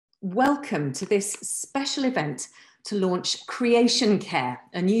Welcome to this special event to launch Creation Care,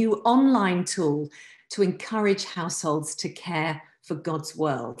 a new online tool to encourage households to care for God's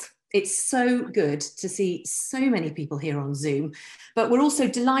world. It's so good to see so many people here on Zoom, but we're also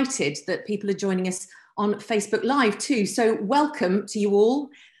delighted that people are joining us on Facebook Live too. So welcome to you all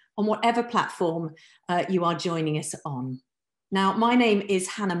on whatever platform you are joining us on. Now, my name is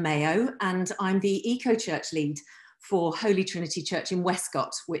Hannah Mayo and I'm the Eco Church lead for Holy Trinity Church in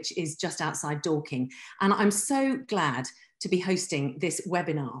Westcott, which is just outside Dorking. And I'm so glad to be hosting this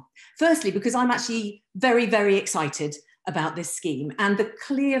webinar. Firstly, because I'm actually very, very excited about this scheme and the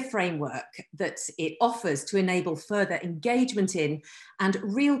clear framework that it offers to enable further engagement in and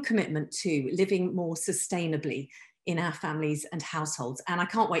real commitment to living more sustainably in our families and households. And I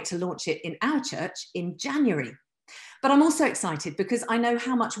can't wait to launch it in our church in January. But I'm also excited because I know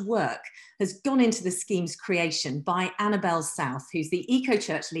how much work has gone into the scheme's creation by Annabelle South, who's the Eco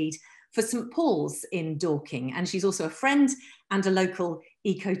Church lead for St Paul's in Dorking. And she's also a friend and a local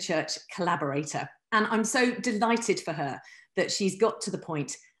Eco Church collaborator. And I'm so delighted for her that she's got to the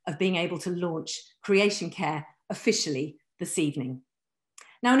point of being able to launch Creation Care officially this evening.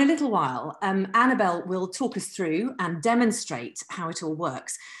 Now, in a little while, Annabelle will talk us through and demonstrate how it all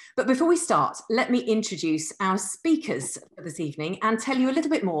works. But before we start, let me introduce our speakers for this evening and tell you a little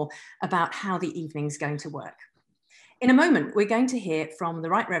bit more about how the evening's going to work. In a moment, we're going to hear from the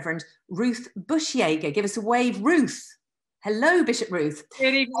Right Reverend Ruth Bushyager. Give us a wave, Ruth. Hello, Bishop Ruth.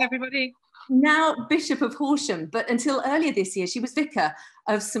 Good evening, everybody. Now Bishop of Horsham, but until earlier this year, she was Vicar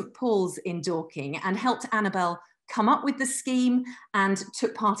of St Paul's in Dorking and helped Annabelle come up with the scheme and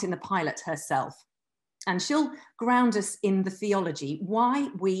took part in the pilot herself. And she'll ground us in the theology, why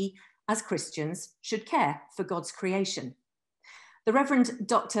we as Christians should care for God's creation. The Reverend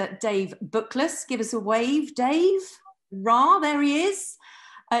Dr. Dave Bookless, give us a wave, Dave. There he is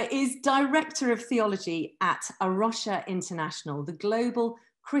Director of Theology at Rocha International, the global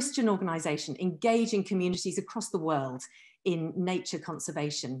Christian organisation engaging communities across the world in nature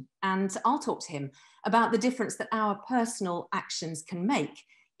conservation. And I'll talk to him about the difference that our personal actions can make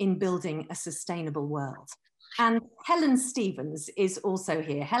in building a sustainable world. And Helen Stevens is also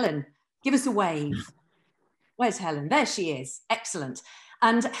here. Helen, give us a wave. Where's Helen? There she is. Excellent.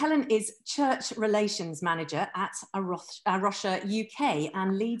 And Helen is Church Relations Manager at Rocha UK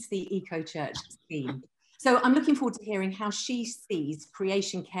and leads the Eco Church scheme. So I'm looking forward to hearing how she sees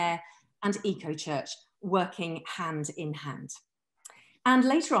Creation Care and Eco Church working hand in hand. And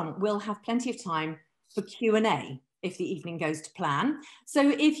later on, we'll have plenty of time for Q&A if the evening goes to plan. So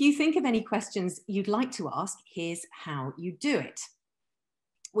if you think of any questions you'd like to ask, here's how you do it.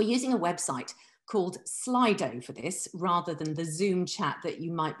 We're using a website called Slido for this, rather than the Zoom chat that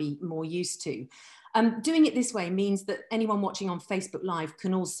you might be more used to. Doing it this way means that anyone watching on Facebook Live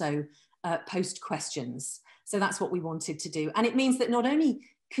can also post questions. So that's what we wanted to do. And it means that not only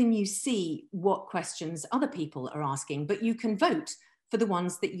can you see what questions other people are asking, but you can vote for the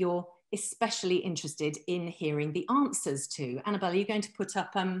ones that you're especially interested in hearing the answers to. Annabelle, are you going to put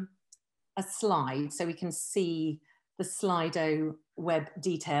up a slide so we can see the Slido web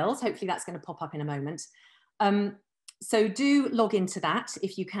details? Hopefully that's going to pop up in a moment. So do log into that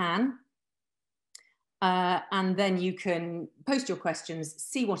if you can. And then you can post your questions,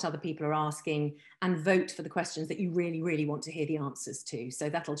 see what other people are asking, and vote for the questions that you really, really want to hear the answers to. So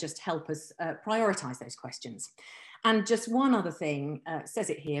that'll just help us prioritise those questions. And just one other thing,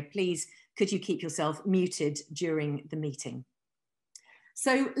 says it here, please, could you keep yourself muted during the meeting?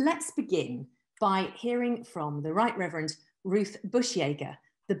 So let's begin by hearing from the Right Reverend Ruth Bushyager,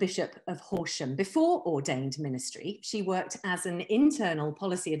 the Bishop of Horsham. Before ordained ministry, she worked as an internal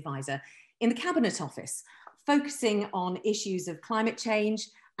policy advisor in the Cabinet Office, focusing on issues of climate change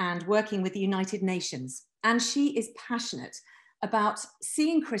and working with the United Nations. And she is passionate about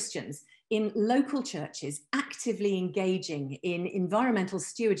seeing Christians in local churches actively engaging in environmental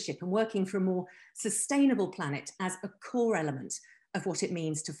stewardship and working for a more sustainable planet as a core element of what it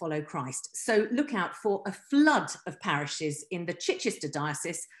means to follow Christ. So look out for a flood of parishes in the Chichester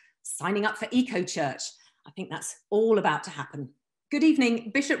diocese signing up for Eco Church. I think that's all about to happen. Good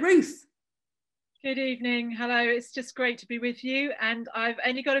evening, Bishop Ruth. Good evening. Hello. It's just great to be with you. And I've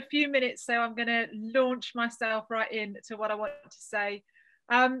only got a few minutes, so I'm going to launch myself right into what I want to say.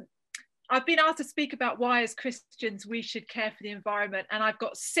 I've been asked to speak about why as Christians we should care for the environment, and I've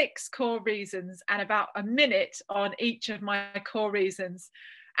got 6 core reasons and about a minute on each of my core reasons.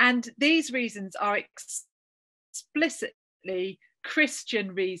 And these reasons are explicitly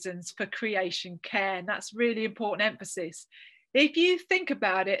Christian reasons for creation care, and that's really important emphasis. If you think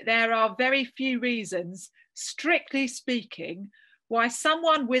about it, there are very few reasons, strictly speaking, why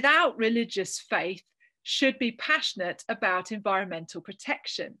someone without religious faith should be passionate about environmental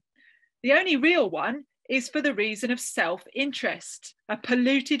protection. The only real one is for the reason of self-interest. A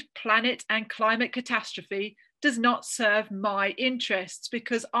polluted planet and climate catastrophe does not serve my interests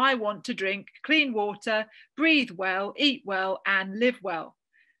because I want to drink clean water, breathe well, eat well, and live well.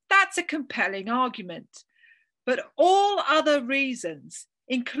 That's a compelling argument. But all other reasons,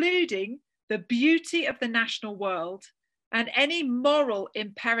 including the beauty of the national world and any moral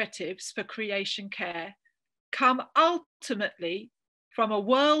imperatives for creation care, come ultimately from a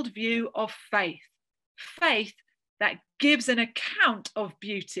worldview of faith. Faith that gives an account of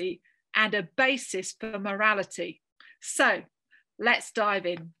beauty and a basis for morality. So let's dive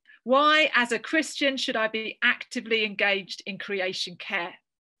in. Why, as a Christian, should I be actively engaged in creation care?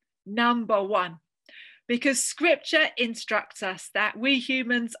 Number one, because Scripture instructs us that we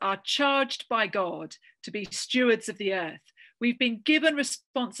humans are charged by God to be stewards of the earth. We've been given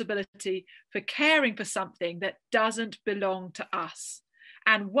responsibility for caring for something that doesn't belong to us.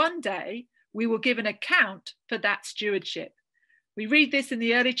 And one day we will give an account for that stewardship. We read this in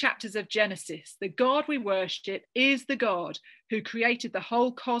the early chapters of Genesis. The God we worship is the God who created the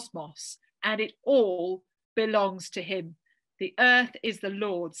whole cosmos, and it all belongs to him. The earth is the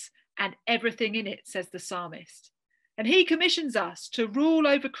Lord's and everything in it, says the psalmist. And he commissions us to rule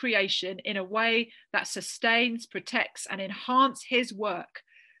over creation in a way that sustains, protects, and enhances his work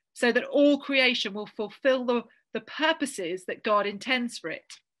so that all creation will fulfill the purposes that God intends for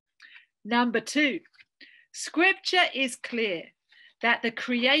it. Number two, Scripture is clear that the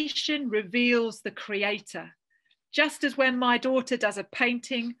creation reveals the creator. Just as when my daughter does a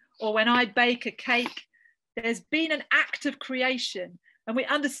painting or when I bake a cake, there's been an act of creation, and we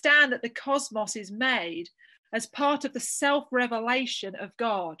understand that the cosmos is made as part of the self-revelation of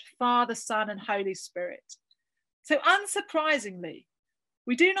God, Father, Son, and Holy Spirit. So unsurprisingly,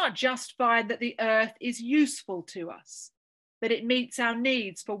 we do not just find that the earth is useful to us, that it meets our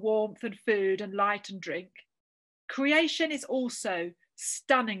needs for warmth and food and light and drink. Creation is also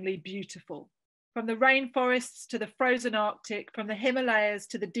stunningly beautiful. From the rainforests to the frozen Arctic, from the Himalayas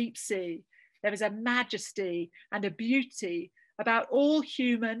to the deep sea, there is a majesty and a beauty about all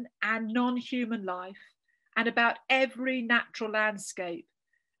human and non-human life and about every natural landscape.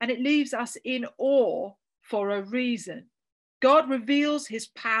 And it leaves us in awe for a reason. God reveals his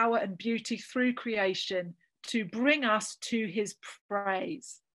power and beauty through creation to bring us to his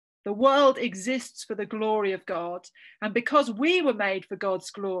praise. The world exists for the glory of God, and because we were made for God's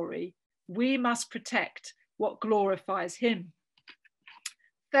glory, we must protect what glorifies him.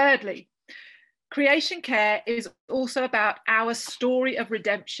 Thirdly, creation care is also about our story of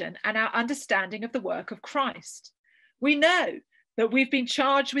redemption and our understanding of the work of Christ. We know that we've been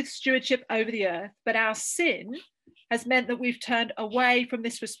charged with stewardship over the earth, but our sin has meant that we've turned away from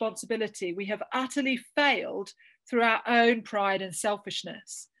this responsibility. We have utterly failed through our own pride and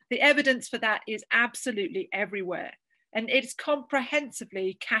selfishness. The evidence for that is absolutely everywhere, and it's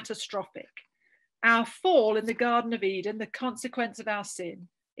comprehensively catastrophic. Our fall in the Garden of Eden, the consequence of our sin,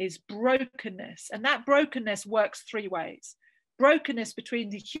 is brokenness, and that brokenness works three ways: brokenness between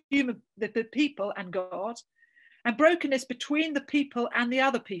the people and God, and brokenness between the people and the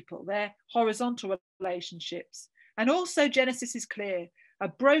other people, their horizontal relationships, and also, Genesis is clear, a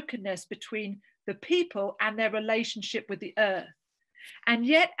brokenness between the people and their relationship with the earth. And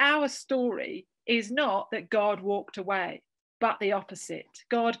yet our story is not that God walked away, but the opposite.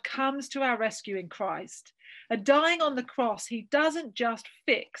 God comes to our rescue in Christ. And dying on the cross, he doesn't just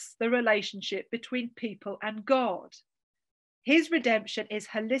fix the relationship between people and God. His redemption is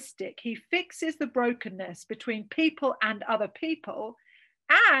holistic. He fixes the brokenness between people and other people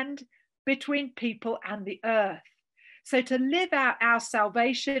and between people and the earth. So to live out our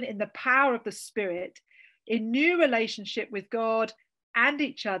salvation in the power of the Spirit, in new relationship with God and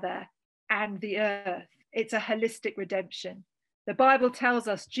each other and the earth, it's a holistic redemption. The Bible tells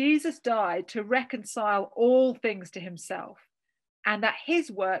us Jesus died to reconcile all things to himself, and that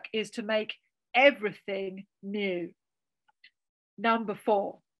his work is to make everything new. Number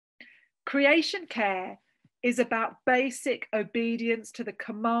 4, creation care is about basic obedience to the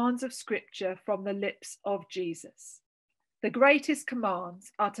commands of Scripture from the lips of Jesus. The greatest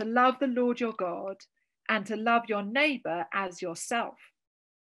commands are to love the Lord your God and to love your neighbor as yourself.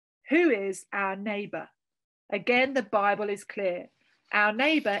 Who is our neighbor? Again, the Bible is clear. Our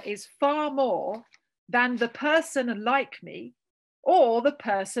neighbor is far more than the person like me or the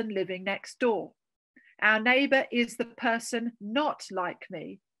person living next door. Our neighbor is the person not like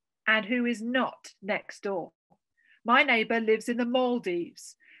me and who is not next door. My neighbor lives in the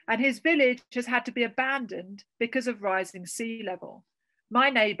Maldives and his village has had to be abandoned because of rising sea level. My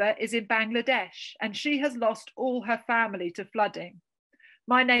neighbour is in Bangladesh, and she has lost all her family to flooding.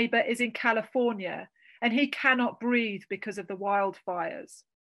 My neighbour is in California, and he cannot breathe because of the wildfires.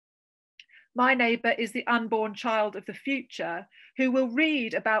 My neighbour is the unborn child of the future who will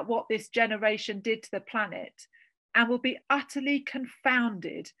read about what this generation did to the planet and will be utterly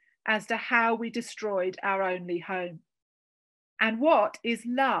confounded as to how we destroyed our only home. And what is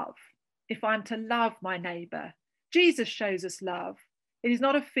love if I'm to love my neighbour? Jesus shows us love. It is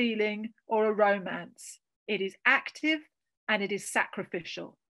not a feeling or a romance. It is active and it is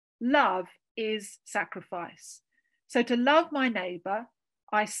sacrificial. Love is sacrifice. So to love my neighbour,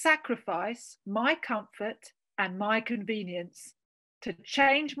 I sacrifice my comfort and my convenience to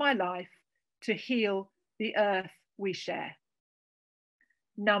change my life, to heal the earth we share.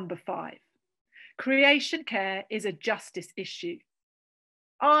 Number 5, creation care is a justice issue.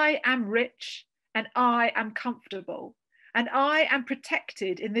 I am rich and I am comfortable and I am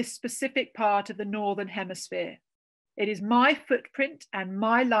protected in this specific part of the Northern Hemisphere. It is my footprint and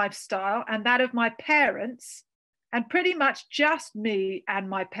my lifestyle and that of my parents, and pretty much just me and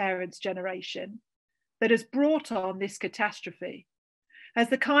my parents' generation, that has brought on this catastrophe. As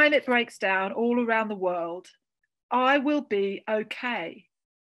the climate breaks down all around the world, I will be okay.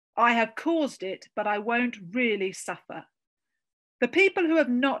 I have caused it, but I won't really suffer. The people who have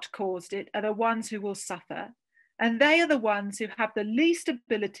not caused it are the ones who will suffer, and they are the ones who have the least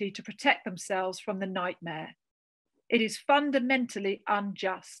ability to protect themselves from the nightmare. It is fundamentally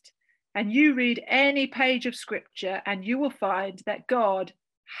unjust. And you read any page of scripture and you will find that God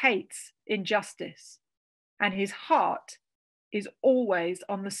hates injustice and his heart is always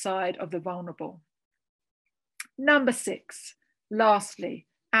on the side of the vulnerable. Number 6, lastly,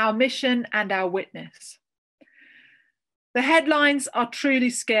 our mission and our witness. The headlines are truly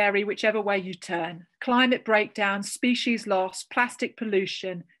scary whichever way you turn. Climate breakdown, species loss, plastic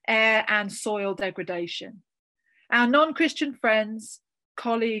pollution, air and soil degradation. Our non-Christian friends,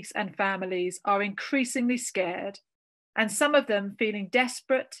 colleagues and families are increasingly scared, and some of them feeling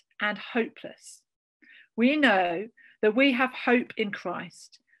desperate and hopeless. We know that we have hope in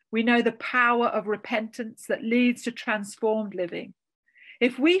Christ. We know the power of repentance that leads to transformed living.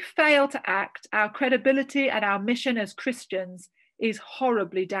 If we fail to act, our credibility and our mission as Christians is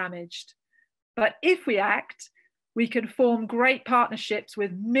horribly damaged. But if we act, we can form great partnerships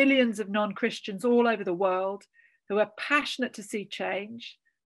with millions of non-Christians all over the world who are passionate to see change,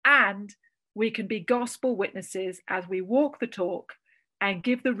 and we can be gospel witnesses as we walk the talk and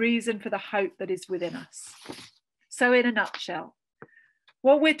give the reason for the hope that is within us. So in a nutshell,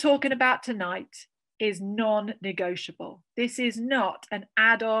 what we're talking about tonight is non-negotiable. This is not an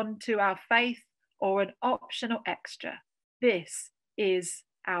add-on to our faith or an optional extra. This is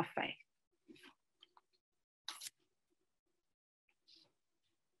our faith.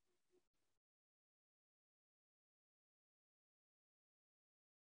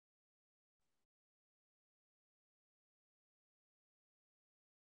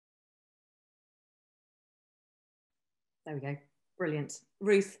 There we go. Brilliant.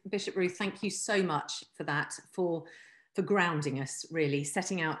 Ruth, Bishop Ruth, thank you so much for that, for grounding us, really,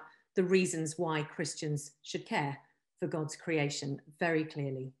 setting out the reasons why Christians should care for God's creation very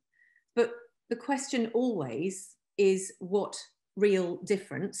clearly. But the question always is, what real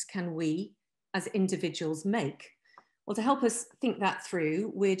difference can we as individuals make? Well, to help us think that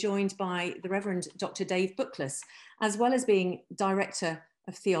through, we're joined by the Reverend Dr. Dave Bookless, as well as being Director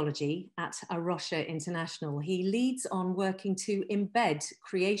of Theology at Rocha International. He leads on working to embed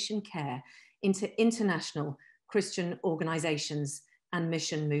creation care into international Christian organisations and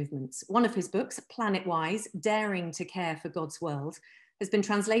mission movements. One of his books, Planet-Wise, Daring to Care for God's World, has been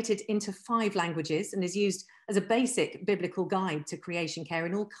translated into 5 languages and is used as a basic biblical guide to creation care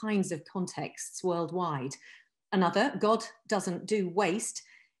in all kinds of contexts worldwide. Another, God Doesn't Do Waste,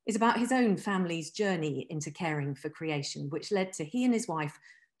 is about his own family's journey into caring for creation, which led to he and his wife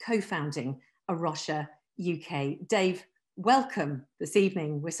co-founding Rocha UK. Dave, welcome this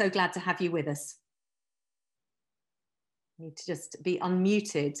evening. We're so glad to have you with us. You need to just be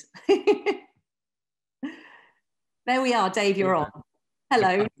unmuted. There we are, Dave, you're on.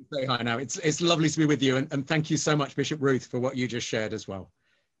 Hello. Say hi now. It's lovely to be with you, and thank you so much, Bishop Ruth, for what you just shared as well.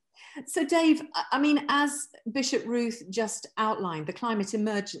 So Dave, I mean, as Bishop Ruth just outlined, the climate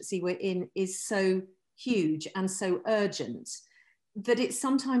emergency we're in is so huge and so urgent that it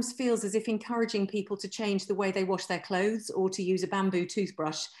sometimes feels as if encouraging people to change the way they wash their clothes or to use a bamboo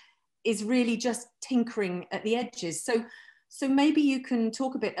toothbrush is really just tinkering at the edges. So maybe you can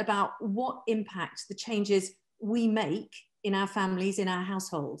talk a bit about what impact the changes we make in our families, in our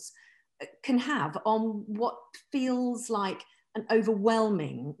households, can have on what feels like an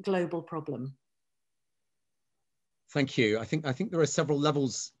overwhelming global problem? Thank you. I think there are several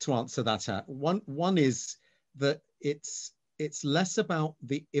levels to answer that at. One is that it's less about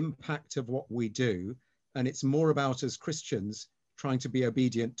the impact of what we do, and it's more about, as Christians, trying to be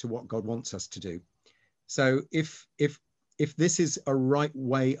obedient to what God wants us to do. So if this is a right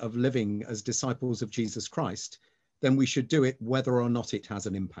way of living as disciples of Jesus Christ, then we should do it whether or not it has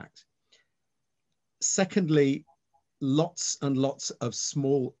an impact. Secondly, lots and lots of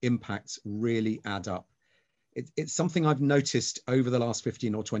small impacts really add up. It's something I've noticed over the last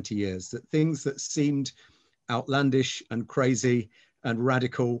 15 or 20 years, that things that seemed outlandish and crazy and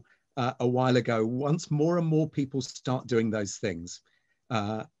radical a while ago, once more and more people start doing those things,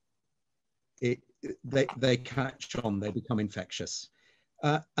 they catch on, they become infectious.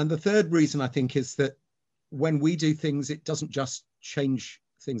 And the third reason, I think, is that when we do things, it doesn't just change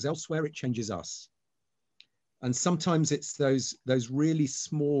things elsewhere, it changes us. And sometimes it's those really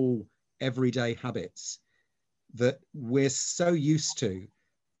small everyday habits that we're so used to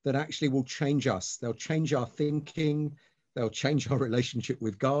that actually will change us. They'll change our thinking, they'll change our relationship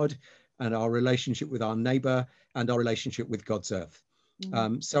with God and our relationship with our neighbor and our relationship with God's earth.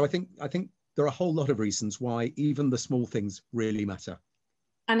 So I think there are a whole lot of reasons why even the small things really matter.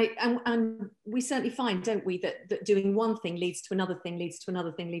 And we certainly find, don't we, that doing one thing leads to another thing, leads to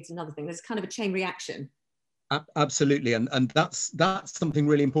another thing, leads to another thing. There's kind of a chain reaction. Absolutely. And that's something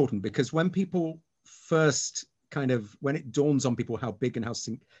really important, because when people first when it dawns on people how big and how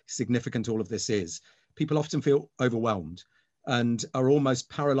significant all of this is, people often feel overwhelmed and are almost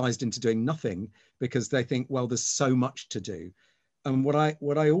paralyzed into doing nothing because they think, well, there's so much to do. And what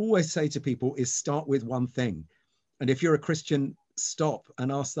I always say to people is start with one thing. And if you're a Christian, stop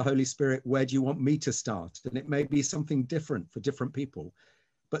and ask the Holy Spirit, where do you want me to start? And it may be something different for different people,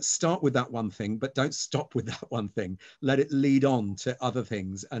 but start with that one thing, but don't stop with that one thing. Let it lead on to other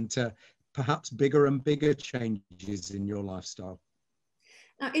things and to perhaps bigger and bigger changes in your lifestyle.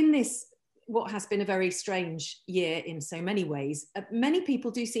 Now, in this, what has been a very strange year in so many ways, many people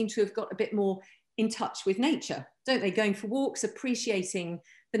do seem to have got a bit more in touch with nature, don't they? Going for walks, appreciating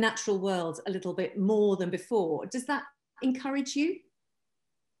the natural world a little bit more than before. Does that encourage you?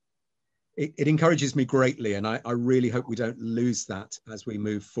 It encourages me greatly, and I really hope we don't lose that as we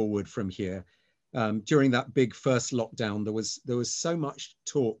move forward from here. During that big first lockdown, there was so much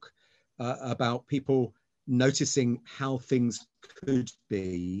talk about people noticing how things could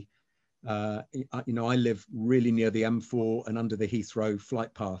be. I live really near the M4 and under the Heathrow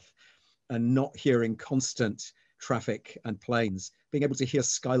flight path, and not hearing constant traffic and planes, being able to hear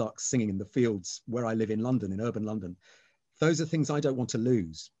skylarks singing in the fields where I live in London, in urban London. Those are things I don't want to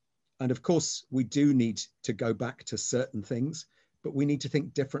lose. And of course, we do need to go back to certain things, but we need to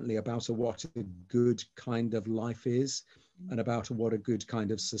think differently about what a good kind of life is and about what a good kind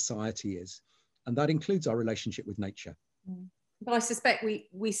of society is. And that includes our relationship with nature. But I suspect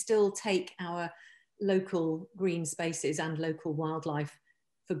we still take our local green spaces and local wildlife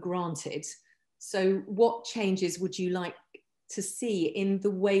for granted. So what changes would you like to see in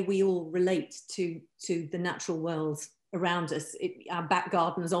the way we all relate to the natural world around us, our back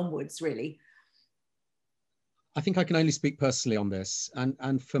gardens onwards, really? I think I can only speak personally on this.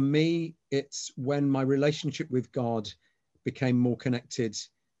 And for me, it's when my relationship with God became more connected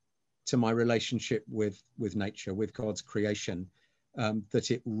to my relationship with nature, with God's creation,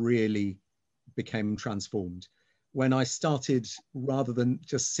 that it really became transformed. When I started, rather than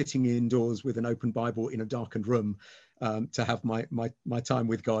just sitting indoors with an open Bible in a darkened room to have my time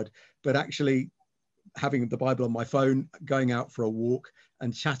with God, but actually having the Bible on my phone, going out for a walk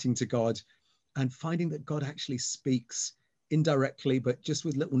and chatting to God, and finding that God actually speaks indirectly, but just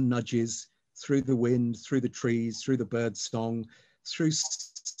with little nudges through the wind, through the trees, through the bird song, through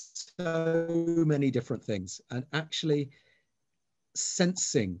so many different things, and actually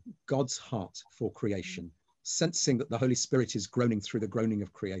sensing God's heart for creation, sensing that the Holy Spirit is groaning through the groaning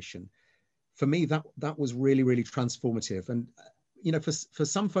of creation. For me, that was really, really transformative. And for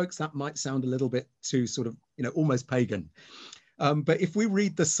some folks, that might sound a little bit too sort of, almost pagan. But if we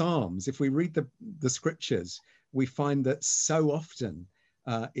read the Psalms, if we read the scriptures, we find that so often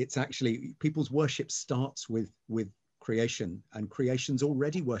it's actually people's worship starts with creation, and creation's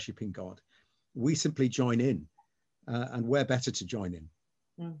already worshiping God. We simply join in, and we're better to join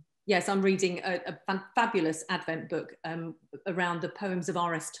in. Yes, I'm reading a fabulous Advent book around the poems of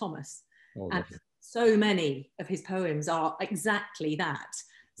R.S. Thomas. Oh, and lovely. So many of his poems are exactly that,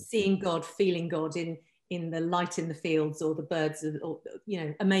 seeing God, feeling God in the light in the fields or the birds, or,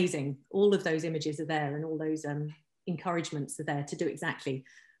 amazing. All of those images are there, and all those encouragements are there to do exactly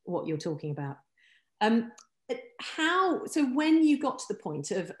what you're talking about. So when you got to the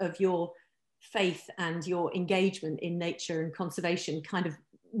point of your faith and your engagement in nature and conservation kind of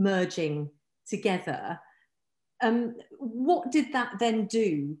merging together, what did that then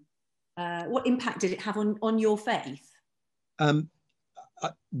do? What impact did it have on your faith?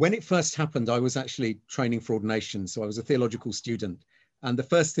 When it first happened, I was actually training for ordination. So I was a theological student. And the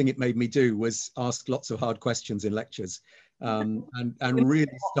first thing it made me do was ask lots of hard questions in lectures, and really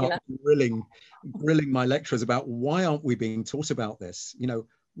start grilling my lecturers about, why aren't we being taught about this? You know,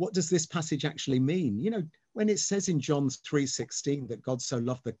 what does this passage actually mean? You know, when it says in John 3:16 that God so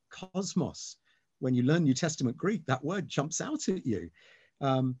loved the cosmos, when you learn New Testament Greek, that word jumps out at you.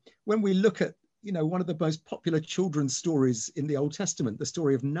 When we look at, you know, one of the most popular children's stories in the Old Testament, the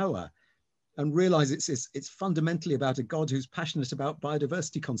story of Noah, and realize it's fundamentally about a God who's passionate about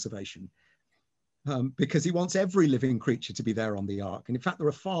biodiversity conservation, because he wants every living creature to be there on the ark. And in fact, there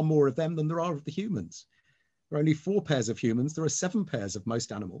are far more of them than there are of the humans. There are only 4 pairs of humans. There are 7 pairs of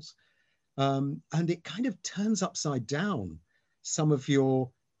most animals. And it kind of turns upside down some of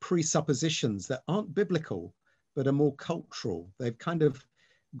your presuppositions that aren't biblical, but are more cultural. They've kind of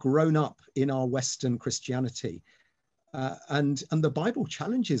grown up in our Western Christianity. And the Bible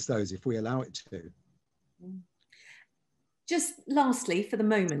challenges those if we allow it to. Just lastly, for the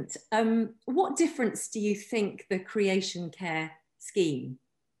moment, what difference do you think the creation care scheme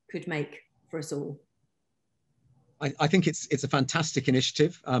could make for us all? I think it's a fantastic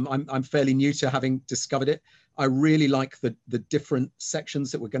initiative. I'm fairly new to having discovered it. I really like the different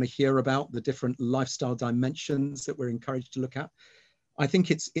sections that we're going to hear about, the different lifestyle dimensions that we're encouraged to look at. I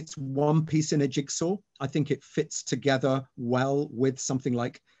think it's one piece in a jigsaw. I think it fits together well with something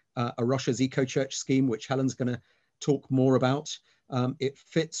like a Rocha's eco-church scheme, which Helen's going to talk more about. It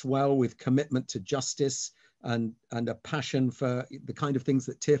fits well with commitment to justice and a passion for the kind of things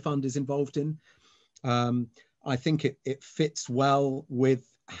that Tear Fund is involved in. I think it fits well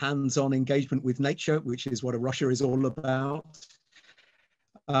with hands-on engagement with nature, which is what a Rocha is all about.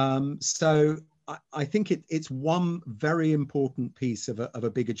 So I think it's one very important piece of a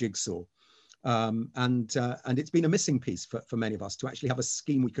bigger jigsaw. And it's been a missing piece for many of us to actually have a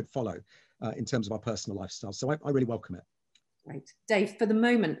scheme we could follow in terms of our personal lifestyle. So I really welcome it. Great. Dave, for the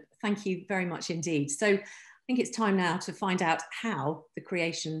moment, thank you very much indeed. So I think it's time now to find out how the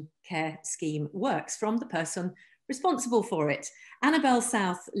creation care scheme works from the person responsible for it. Annabelle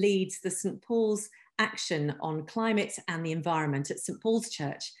South leads the St. Paul's Action on Climate and the Environment at St. Paul's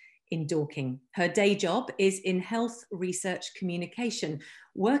Church in Dorking. Her day job is in health research communication,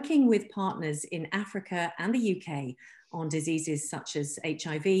 working with partners in Africa and the UK on diseases such as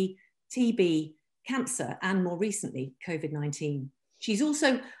HIV, TB, cancer, and more recently, COVID-19. She's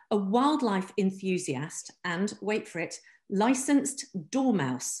also a wildlife enthusiast and, wait for it, licensed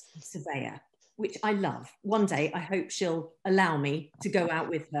dormouse surveyor, which I love. One day, I hope she'll allow me to go out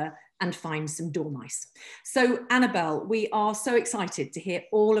with her and find some dormice. So Annabelle, we are so excited to hear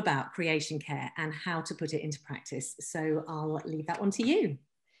all about creation care and how to put it into practice. So I'll leave that one to you.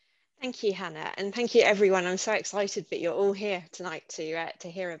 Thank you, Hannah, and thank you, everyone. I'm so excited that you're all here tonight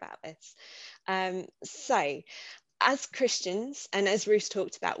to hear about this. So, as Christians, and as Ruth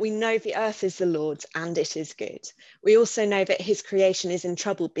talked about, we know the earth is the Lord's and it is good. We also know that his creation is in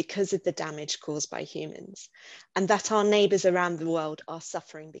trouble because of the damage caused by humans, and that our neighbours around the world are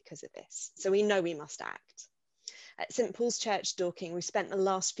suffering because of this. So we know we must act. At St. Paul's Church, Dorking, we spent the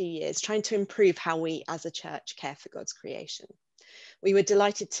last few years trying to improve how we as a church care for God's creation. We were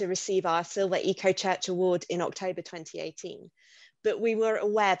delighted to receive our Silver Eco Church Award in October 2018. But we were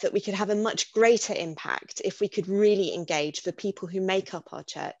aware that we could have a much greater impact if we could really engage the people who make up our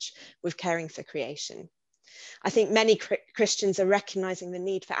church with caring for creation. I think many Christians are recognizing the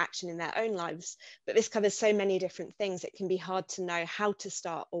need for action in their own lives, but this covers so many different things, it can be hard to know how to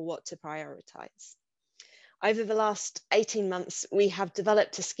start or what to prioritize. Over the last 18 months, we have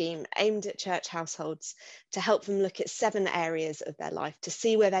developed a scheme aimed at church households to help them look at 7 areas of their life to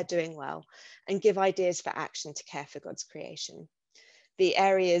see where they're doing well and give ideas for action to care for God's creation. The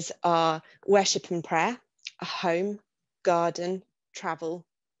areas are worship and prayer, a home, garden, travel,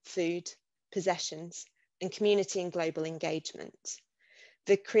 food, possessions, and community and global engagement.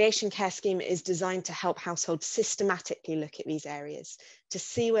 The creation care scheme is designed to help households systematically look at these areas, to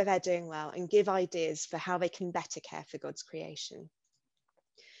see where they're doing well and give ideas for how they can better care for God's creation.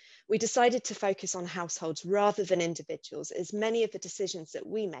 We decided to focus on households rather than individuals, as many of the decisions that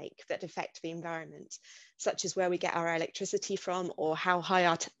we make that affect the environment, such as where we get our electricity from or how high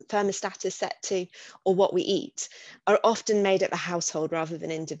our thermostat is set to or what we eat, are often made at the household rather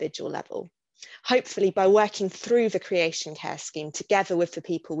than individual level. Hopefully, by working through the creation care scheme together with the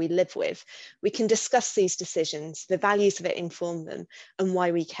people we live with, we can discuss these decisions, the values that inform them, and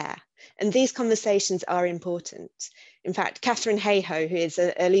why we care. And these conversations are important. In fact, Catherine Hayhoe, who is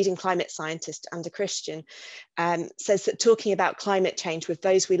a leading climate scientist and a Christian, says that talking about climate change with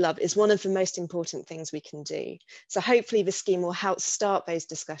those we love is one of the most important things we can do. So hopefully the scheme will help start those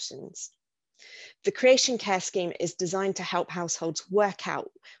discussions. The creation care scheme is designed to help households work out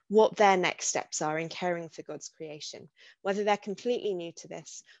what their next steps are in caring for God's creation, whether they're completely new to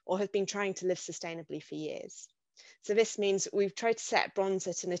this or have been trying to live sustainably for years. So this means we've tried to set bronze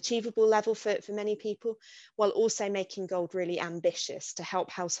at an achievable level for many people, while also making gold really ambitious to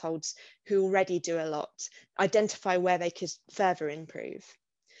help households who already do a lot identify where they could further improve.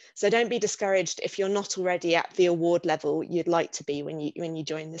 So don't be discouraged if you're not already at the award level you'd like to be when you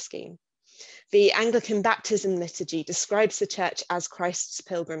join the scheme. The Anglican baptism liturgy describes the church as Christ's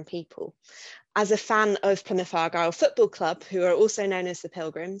pilgrim people. As a fan of Plymouth Argyle Football Club, who are also known as the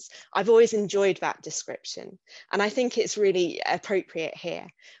Pilgrims, I've always enjoyed that description. And I think it's really appropriate here.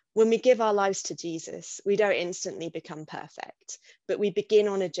 When we give our lives to Jesus, we don't instantly become perfect, but we begin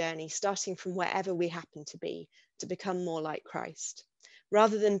on a journey starting from wherever we happen to be to become more like Christ.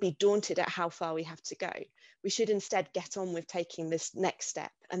 Rather than be daunted at how far we have to go, we should instead get on with taking this next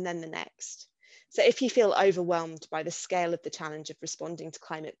step and then the next. So if you feel overwhelmed by the scale of the challenge of responding to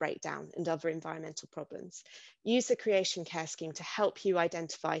climate breakdown and other environmental problems, use the creation care scheme to help you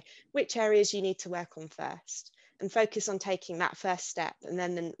identify which areas you need to work on first, and focus on taking that first step and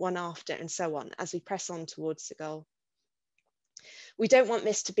then the one after, and so on, as we press on towards the goal. We don't want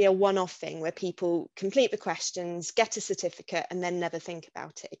this to be a one-off thing where people complete the questions, get a certificate, and then never think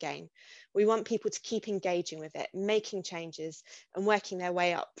about it again. We want people to keep engaging with it, making changes, and working their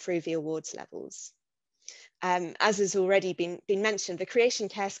way up through the awards levels. As has already been mentioned, the Creation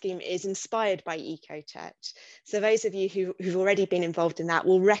Care Scheme is inspired by Eco Church. So those of you who've already been involved in that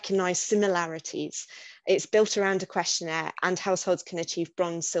will recognise similarities. It's built around a questionnaire, and households can achieve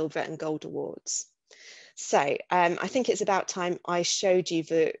bronze, silver, and gold awards. So I think it's about time I showed you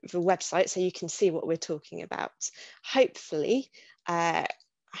the website so you can see what we're talking about. Hopefully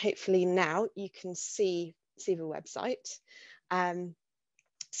now you can see the website.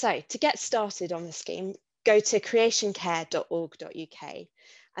 So to get started on the scheme, go to creationcare.org.uk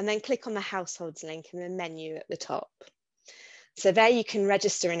and then click on the households link in the menu at the top. So there you can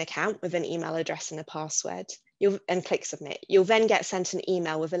register an account with an email address and a password and click submit. You'll then get sent an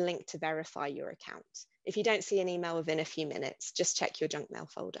email with a link to verify your account. If you don't see an email within a few minutes, just check your junk mail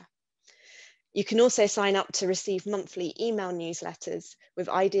folder. You can also sign up to receive monthly email newsletters with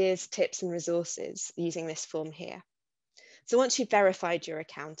ideas, tips, and resources using this form here. So once you've verified your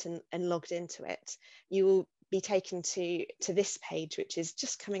account and logged into it, you will be taken to this page, which is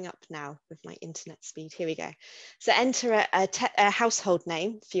just coming up now with my internet speed. Here we go. So enter a household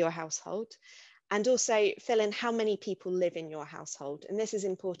name for your household, and also fill in how many people live in your household. And this is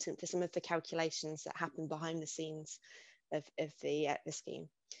important for some of the calculations that happen behind the scenes of the scheme.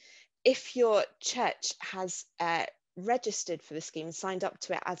 If your church has registered for the scheme, signed up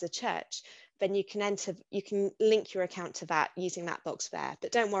to it as a church, then you can link your account to that using that box there.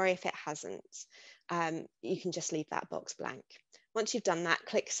 But don't worry if it hasn't. You can just leave that box blank. Once you've done that,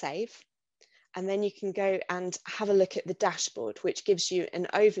 click save. And then you can go and have a look at the dashboard, which gives you an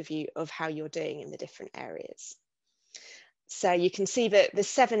overview of how you're doing in the different areas. So you can see that the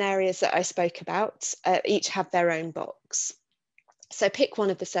 7 areas that I spoke about each have their own box. So pick one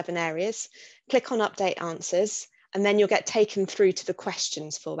of the 7 areas, click on update answers, and then you'll get taken through to the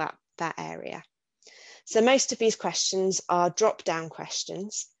questions for that area. So most of these questions are drop-down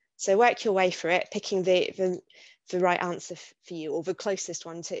questions. So work your way through it, picking the right answer for you, or the closest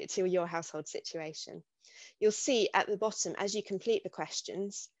one to your household situation. You'll see at the bottom, as you complete the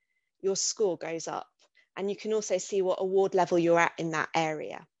questions, your score goes up, and you can also see what award level you're at in that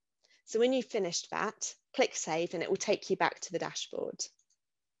area. So when you've finished that, click save, and it will take you back to the dashboard.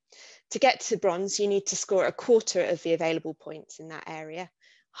 To get to bronze, you need to score 1/4 of the available points in that area,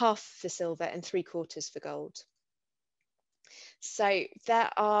 1/2 for silver and 3/4 for gold. So there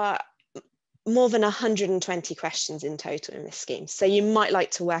are more than 120 questions in total in this scheme. So you might like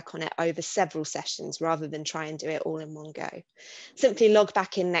to work on it over several sessions rather than try and do it all in one go. Simply log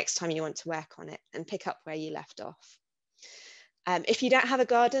back in next time you want to work on it and pick up where you left off. If you don't have a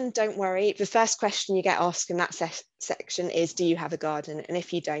garden, don't worry. The first question you get asked in that section is, do you have a garden? And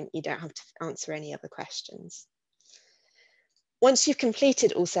if you don't have to answer any other questions. Once you've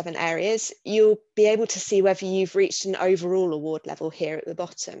completed all 7 areas, you'll be able to see whether you've reached an overall award level here at the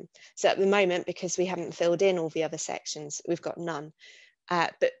bottom. So at the moment, because we haven't filled in all the other sections, we've got none.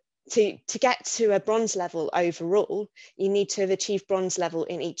 But to get to a bronze level overall, you need to have achieved bronze level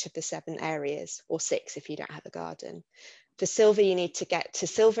in each of the 7 areas, or 6 if you don't have a garden. For silver, you need to get to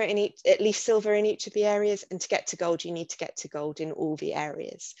silver in each, at least silver in each of the areas, and to get to gold, you need to get to gold in all the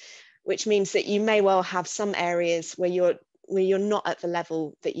areas, which means that you may well have some areas where you're not at the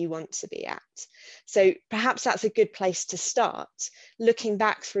level that you want to be at. So perhaps that's a good place to start, looking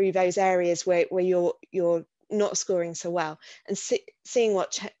back through those areas where you're not scoring so well, and seeing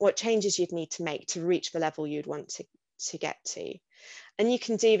what changes you'd need to make to reach the level you'd want to get to. And you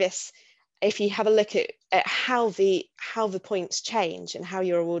can do this if you have a look at how the points change and how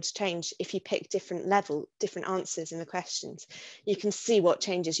your awards change. If you pick different answers in the questions, you can see what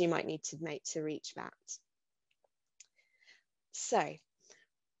changes you might need to make to reach that. So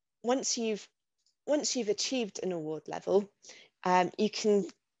once you've achieved an award level, you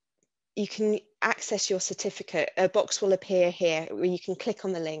can access your certificate. A box will appear here where you can click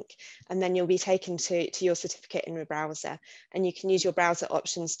on the link, and then you'll be taken to your certificate in the browser, and you can use your browser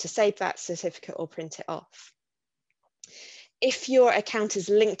options to save that certificate or print it off. If your account is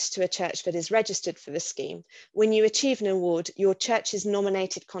linked to a church that is registered for the scheme, when you achieve an award, your church's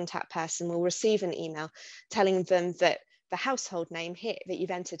nominated contact person will receive an email telling them that the household name here that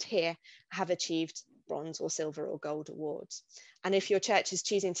you've entered here have achieved bronze or silver or gold awards. And if your church is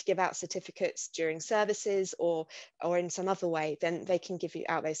choosing to give out certificates during services or in some other way, then they can give you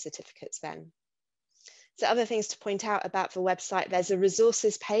out those certificates then. So other things to point out about the website, there's a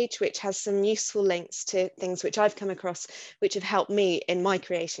resources page which has some useful links to things which I've come across which have helped me in my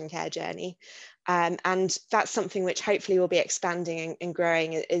creation care journey. And that's something which hopefully will be expanding and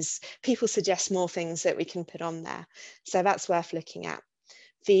growing as people suggest more things that we can put on there. So that's worth looking at.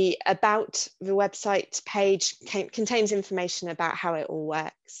 The About the website page contains information about how it all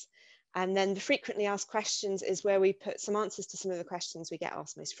works. And then the frequently asked questions is where we put some answers to some of the questions we get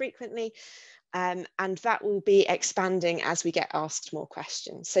asked most frequently. And that will be expanding as we get asked more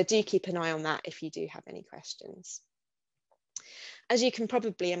questions. So do keep an eye on that if you do have any questions. As you can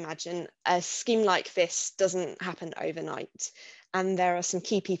probably imagine, a scheme like this doesn't happen overnight. And there are some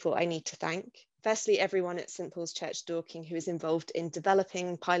key people I need to thank. Firstly, everyone at St Paul's Church Dorking who is involved in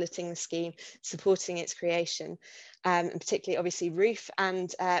developing, piloting the scheme, supporting its creation, and particularly obviously Ruth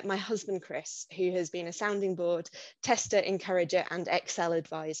and my husband Chris, who has been a sounding board, tester, encourager and Excel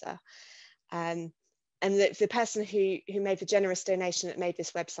advisor. And the person who made the generous donation that made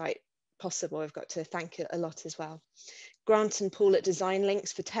this website possible, I've got to thank a lot as well. Grant and Paul at Design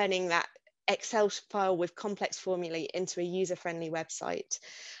Links for turning that Excel file with complex formulae into a user-friendly website.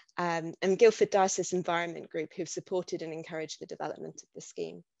 And Guildford Diocese Environment Group, who've supported and encouraged the development of the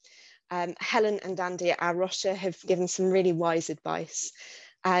scheme. Helen and Andy at our Rocha have given some really wise advice.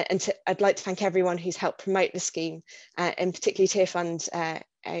 I'd like to thank everyone who's helped promote the scheme, and particularly Tear Fund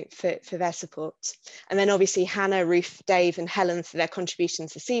for their support. And then obviously Hannah, Ruth, Dave and Helen for their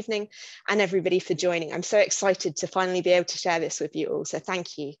contributions this evening, and everybody for joining. I'm so excited to finally be able to share this with you all, so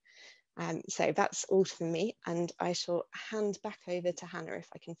thank you. So that's all from me, and I shall hand back over to Hannah if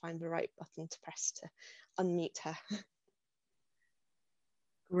I can find the right button to press to unmute her.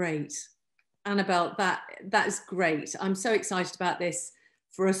 Great. Annabelle, that is great. I'm so excited about this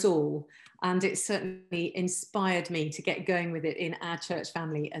for us all, and it certainly inspired me to get going with it in our church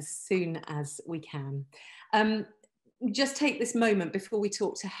family as soon as we can. Just take this moment before we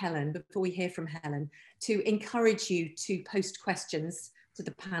talk to Helen, before we hear from Helen, to encourage you to post questions to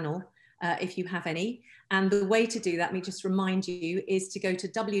the panel if you have any. And the way to do that, let me just remind you, is to go to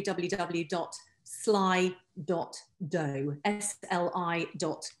www.sli.do,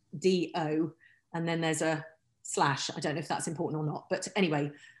 sli.do, and then there's a / I don't know if that's important or not, but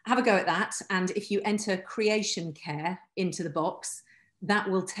anyway, have a go at that. And if you enter creation care into the box, that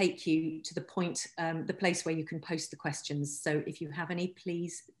will take you to the point, the place where you can post the questions. So if you have any,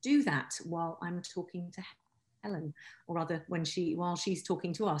 please do that while I'm talking to Helen, or rather while she's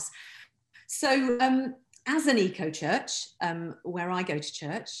talking to us. So as an eco-church, where I go to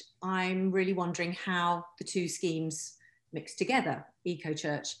church, I'm really wondering how the two schemes mix together,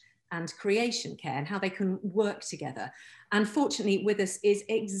 eco-church and creation care, and how they can work together. And fortunately with us is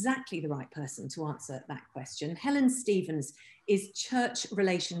exactly the right person to answer that question. Helen Stevens is Church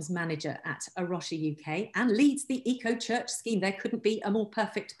Relations Manager at Rocha UK and leads the eco-church scheme. There couldn't be a more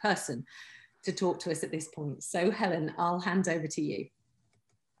perfect person to talk to us at this point. So Helen, I'll hand over to you.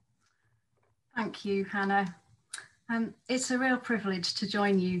 Thank you, Hannah. It's a real privilege to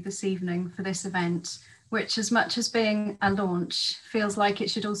join you this evening for this event, which, as much as being a launch, feels like it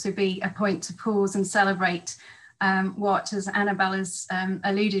should also be a point to pause and celebrate what, as Annabelle has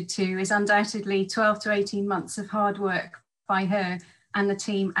alluded to, is undoubtedly 12 to 18 months of hard work by her and the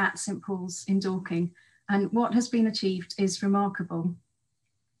team at St Paul's in Dorking. And what has been achieved is remarkable.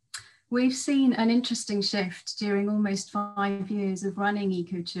 We've seen an interesting shift during almost 5 years of running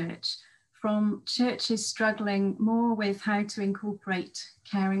Eco Church, from churches struggling more with how to incorporate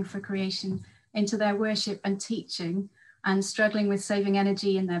caring for creation into their worship and teaching, and struggling with saving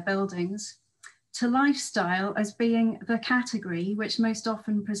energy in their buildings, to lifestyle as being the category which most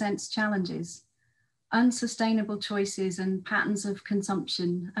often presents challenges. Unsustainable choices and patterns of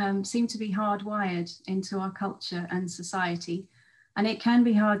consumption seem to be hardwired into our culture and society, and it can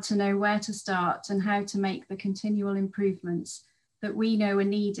be hard to know where to start and how to make the continual improvements that we know are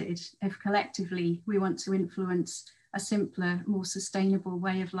needed if collectively we want to influence a simpler, more sustainable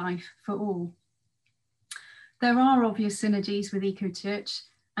way of life for all. There are obvious synergies with Eco Church,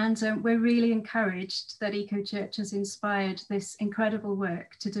 and we're really encouraged that Eco Church has inspired this incredible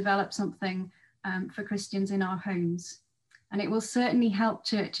work to develop something for Christians in our homes. And it will certainly help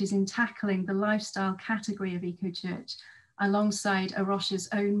churches in tackling the lifestyle category of Eco Church alongside a Rocha's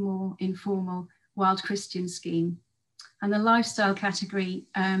own more informal Wild Christian scheme. And the lifestyle category,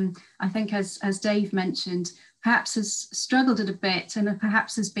 I think as Dave mentioned, perhaps has struggled a bit and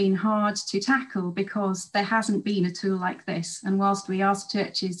perhaps has been hard to tackle because there hasn't been a tool like this. And whilst we ask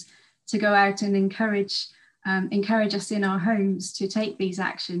churches to go out and encourage us in our homes to take these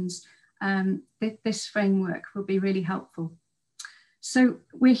actions, this framework will be really helpful. So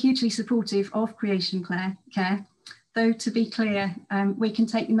we're hugely supportive of creation care, though to be clear, we can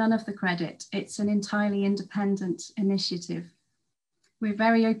take none of the credit. It's an entirely independent initiative. We're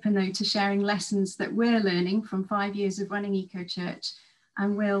very open though to sharing lessons that we're learning from 5 years of running Eco Church,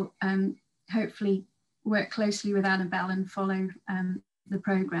 and we'll hopefully work closely with Annabelle and follow the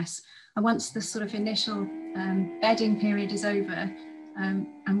progress. And once the sort of initial bedding period is over,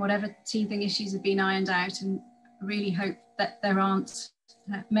 and whatever teething issues have been ironed out, and really hope that there aren't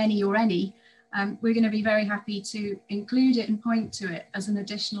many or any, we're going to be very happy to include it and point to it as an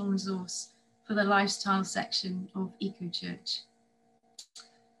additional resource for the lifestyle section of Eco Church.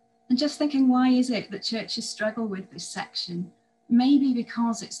 And just thinking, why is it that churches struggle with this section? Maybe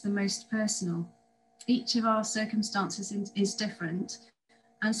because it's the most personal. Each of our circumstances is different,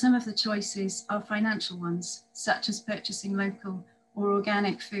 and some of the choices are financial ones, such as purchasing local or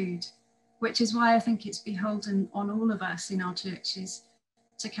organic food, which is why I think it's beholden on all of us in our churches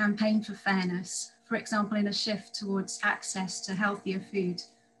to campaign for fairness, for example, in a shift towards access to healthier food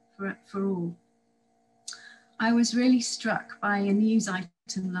for all. I was really struck by a news item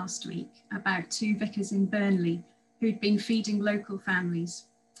last week about 2 vicars in Burnley who'd been feeding local families,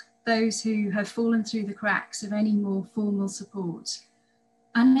 those who have fallen through the cracks of any more formal support.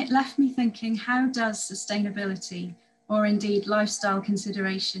 And it left me thinking, how does sustainability, or indeed lifestyle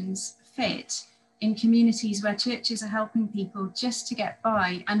considerations, fit in communities where churches are helping people just to get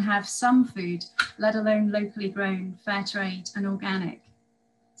by and have some food, let alone locally grown, fair trade and organic?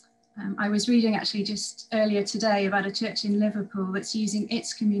 I was reading actually just earlier today about a church in Liverpool that's using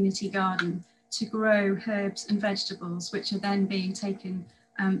its community garden to grow herbs and vegetables, which are then being taken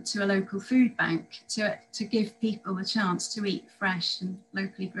to a local food bank to give people a chance to eat fresh and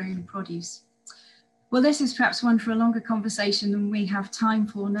locally grown produce. Well, this is perhaps one for a longer conversation than we have time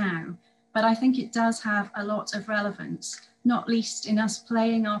for now, but I think it does have a lot of relevance, not least in us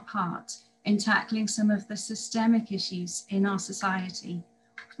playing our part in tackling some of the systemic issues in our society,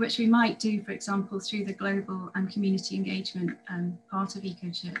 which we might do, for example, through the global and community engagement part of Eco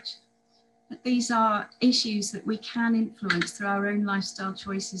Church. But these are issues that we can influence through our own lifestyle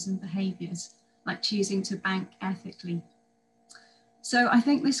choices and behaviours, like choosing to bank ethically. So I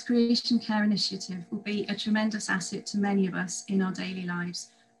think this creation care initiative will be a tremendous asset to many of us in our daily lives,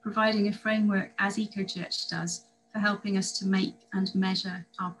 providing a framework, as Eco Church does, for helping us to make and measure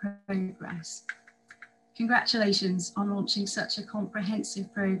our progress. Congratulations on launching such a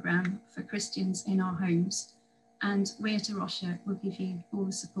comprehensive programme for Christians in our homes, and we at Rocha will give you all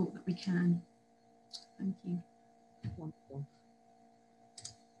the support that we can. Thank you. Wonderful.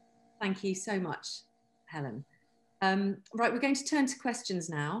 Thank you so much, Helen. Right, we're going to turn to questions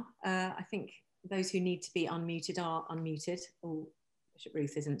now. I think those who need to be unmuted are unmuted. Oh, Bishop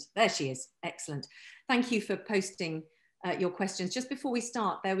Ruth isn't. There she is. Excellent. Thank you for posting your questions. Just before we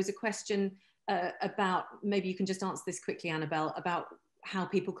start, there was a question about, maybe you can just answer this quickly, Annabelle, about how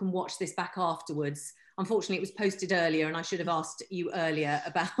people can watch this back afterwards. Unfortunately, it was posted earlier, and I should have asked you earlier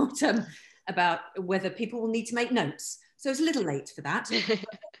about whether people will need to make notes. So it's a little late for that.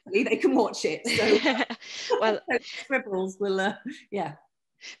 They can watch it. So, well, scribbles will, yeah.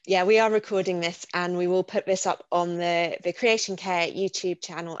 Yeah, we are recording this, and we will put this up on the Creation Care YouTube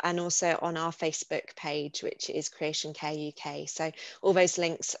channel and also on our Facebook page, which is Creation Care UK. So all those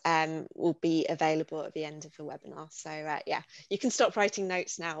links will be available at the end of the webinar. So yeah, you can stop writing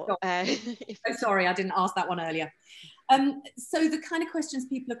notes now. Oh, sorry, I didn't ask that one earlier. So the kind of questions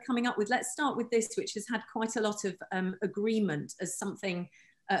people are coming up with, let's start with this, which has had quite a lot of agreement as something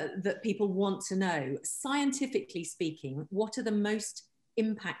that people want to know. Scientifically speaking, what are the most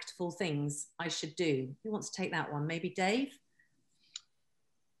impactful things I should do? Who wants to take that one? Maybe Dave?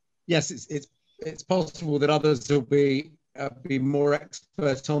 Yes, it's possible that others will be more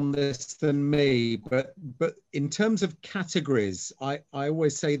expert on this than me, but in terms of categories, I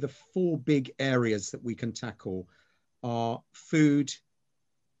always say the 4 big areas that we can tackle are food,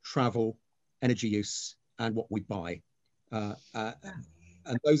 travel, energy use, and what we buy.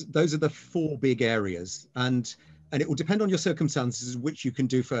 And those are the 4 big areas, and it will depend on your circumstances which you can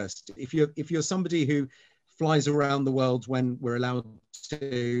do first. If you're somebody who flies around the world when we're allowed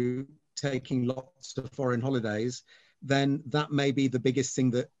to, taking lots of foreign holidays, then that may be the biggest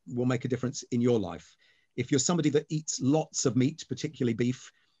thing that will make a difference in your life. If you're somebody that eats lots of meat, particularly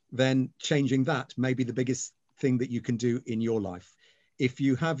beef, then changing that may be the biggest thing that you can do in your life. If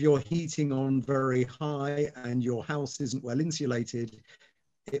you have your heating on very high and your house isn't well insulated,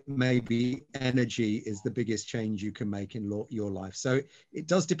 it may be energy is the biggest change you can make in your life. So it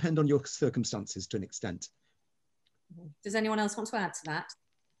does depend on your circumstances to an extent. Does anyone else want to add to that?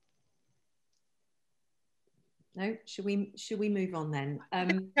 No? Should we move on then?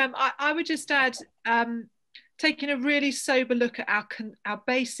 I would just add, taking a really sober look at our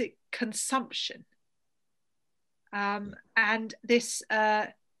basic consumption, and this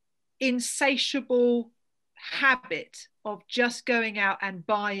insatiable habit of just going out and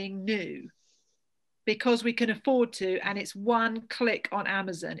buying new because we can afford to, and it's one click on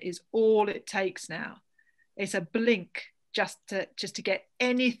Amazon is all it takes now. It's a blink just to get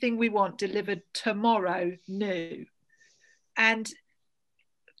anything we want delivered tomorrow new, and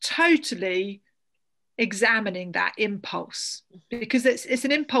totally examining that impulse, because it's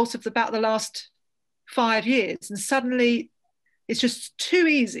an impulse of about the last 5 years, and suddenly it's just too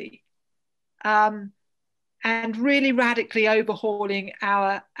easy, and really radically overhauling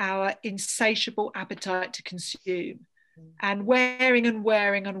our insatiable appetite to consume, and wearing and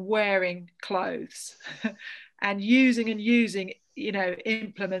wearing and wearing clothes and using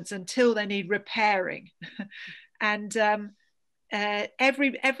implements until they need repairing. And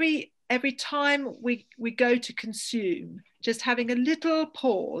every time we go to consume, just having a little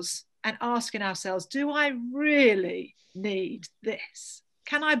pause and asking ourselves, do I really need this?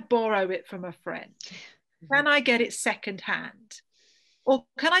 Can I borrow it from a friend? Can I get it secondhand? Or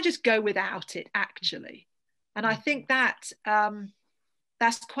can I just go without it, actually? And I think that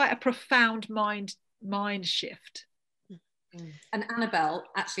that's quite a profound mind shift. And Annabelle,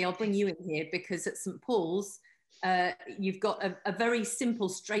 actually, I'll bring you in here, because at St. Paul's, you've got a very simple,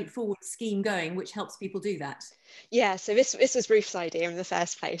 straightforward scheme going, which helps people do that. Yeah, so this was Ruth's idea in the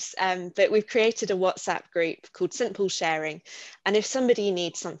first place, but we've created a WhatsApp group called St. Paul Sharing. And if somebody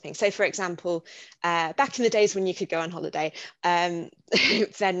needs something, so for example, back in the days when you could go on holiday, then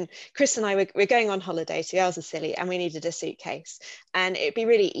Chris and I were going on holiday to girls are silly, and we needed a suitcase, and it'd be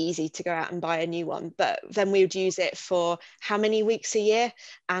really easy to go out and buy a new one, but then we would use it for how many weeks a year?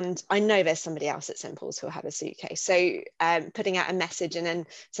 And I know there's somebody else at St. Paul's who'll have a suitcase, so putting out a message and then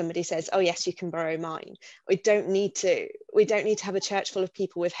somebody says, oh yes, you can borrow mine. We don't need to have a church full of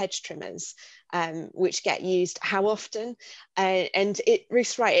people with hedge trimmers, which get used how often? And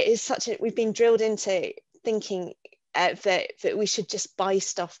Ruth's right, it is we've been drilled into thinking that we should just buy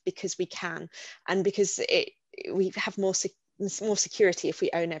stuff because we can, and because we have more security if we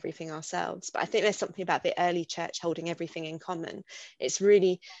own everything ourselves. But I think there's something about the early church holding everything in common. It's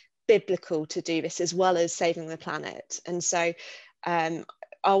really biblical to do this, as well as saving the planet. And so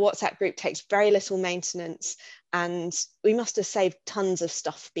our WhatsApp group takes very little maintenance, and we must have saved tons of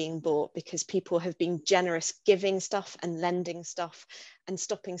stuff being bought, because people have been generous giving stuff and lending stuff and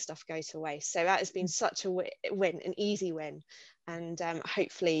stopping stuff go to waste. So that has been such a win, an easy win. And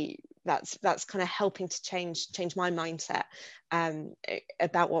hopefully that's kind of helping to change my mindset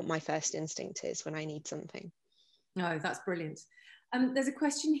about what my first instinct is when I need something. No, that's brilliant. There's a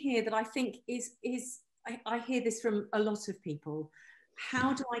question here that I think is I hear this from a lot of people.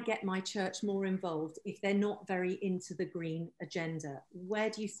 How do I get my church more involved if they're not very into the green agenda? Where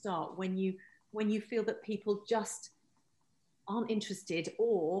do you start when you feel that people just aren't interested,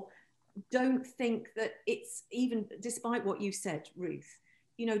 or don't think that it's, even despite what you said, Ruth,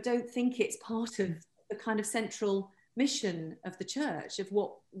 don't think it's part of the kind of central mission of the church, of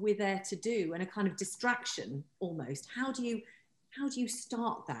what we're there to do, and a kind of distraction almost. How do you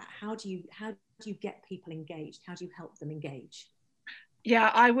start that? How do you get people engaged? How do you help them engage?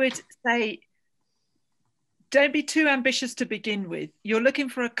 Yeah, I would say don't be too ambitious to begin with. You're looking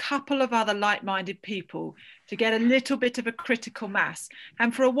for a couple of other like-minded people to get a little bit of a critical mass.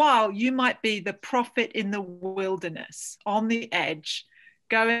 And for a while, you might be the prophet in the wilderness, on the edge,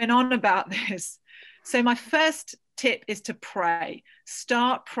 going on about this. So my first tip is to pray.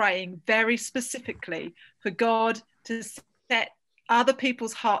 Start praying very specifically for God to set other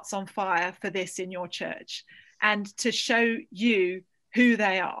people's hearts on fire for this in your church, and to show you who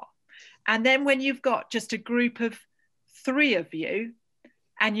they are. And then when you've got just a group of 3 of you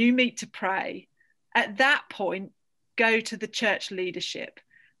and you meet to pray, at that point, go to the church leadership.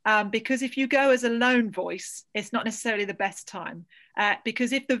 Because if you go as a lone voice, it's not necessarily the best time.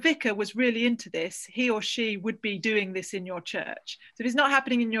 Because if the vicar was really into this, he or she would be doing this in your church. So if it's not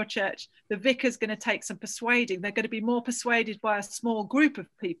happening in your church, the vicar's going to take some persuading. They're going to be more persuaded by a small group of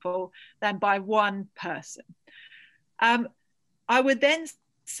people than by one person. I would then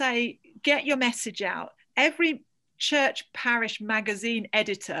say, get your message out. Every church parish magazine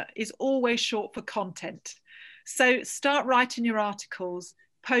editor is always short for content. So start writing your articles,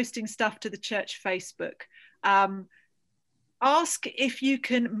 posting stuff to the church Facebook. Ask if you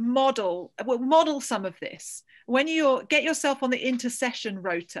can model some of this. When you get yourself on the intercession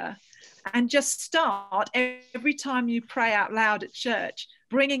rota, and just start every time you pray out loud at church,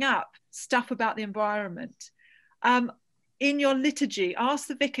 bringing up stuff about the environment. In your liturgy, ask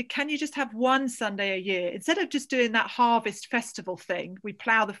the vicar, can you just have one Sunday a year? Instead of just doing that harvest festival thing, we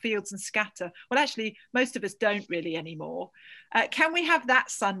plough the fields and scatter. Well, actually, most of us don't really anymore. Can we have that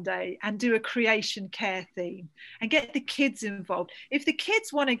Sunday and do a creation care theme and get the kids involved? If the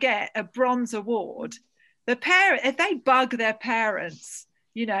kids want to get a bronze award, if they bug their parents,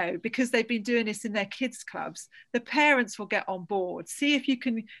 you know, because they've been doing this in their kids' clubs, the parents will get on board. See if you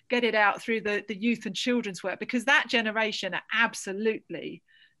can get it out through the youth and children's work, because that generation are absolutely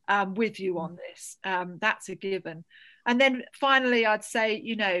with you on this. That's a given. And then finally, I'd say,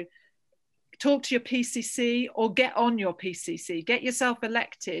 you know, talk to your PCC or get on your PCC, get yourself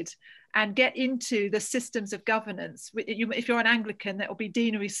elected and get into the systems of governance. If you're an Anglican, that will be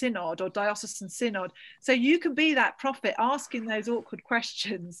deanery synod or diocesan synod. So you can be that prophet asking those awkward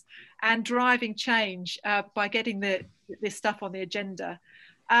questions and driving change by getting this stuff on the agenda.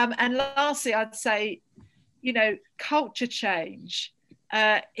 And lastly, I'd say, you know, culture change.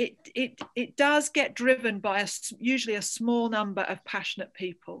 It does get driven by usually a small number of passionate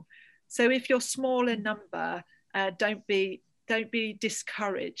people. So if you're small in number, don't be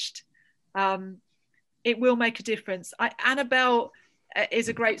discouraged. It will make a difference. Annabelle is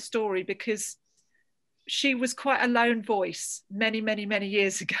a great story because she was quite a lone voice many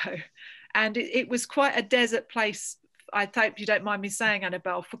years ago, and it was quite a desert place, I hope you don't mind me saying,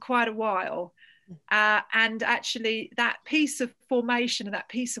 Annabelle, for quite a while. And actually that piece of formation and that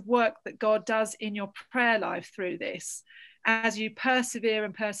piece of work that God does in your prayer life through this, as you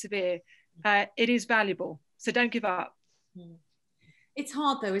persevere, it is valuable. So don't give up. It's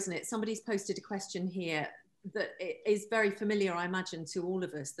hard though, isn't it? Somebody's posted a question here that is very familiar, I imagine, to all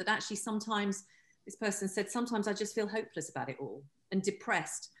of us, that actually sometimes, this person said, sometimes I just feel hopeless about it all and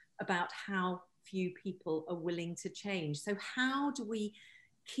depressed about how few people are willing to change. So how do we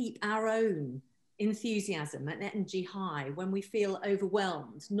keep our own enthusiasm and energy high when we feel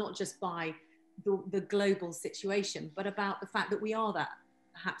overwhelmed, not just by the global situation, but about the fact that we are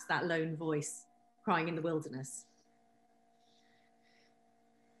perhaps that lone voice crying in the wilderness?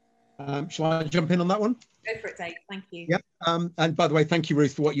 Shall I jump in on that one? Go for it, Dave. Thank you. Yep. And by the way, thank you,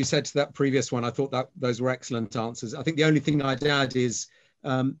 Ruth, for what you said to that previous one. I thought that those were excellent answers. I think the only thing I'd add is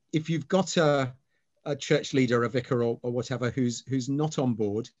if you've got a church leader, a vicar or whatever who's not on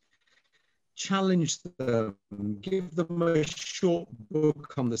board, challenge them, give them a short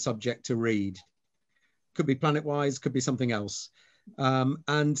book on the subject to read. Could be Planet-Wise, could be something else.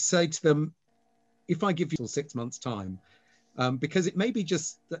 And say to them, if I give you 6 months' time, because it may be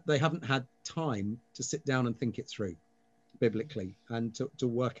just that they haven't had time to sit down and think it through biblically and to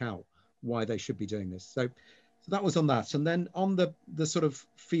work out why they should be doing this. So that was on that. And then on the sort of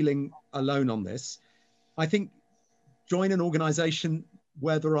feeling alone on this, I think join an organization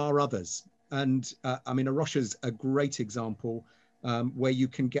where there are others. And I mean, Rocha's a great example where you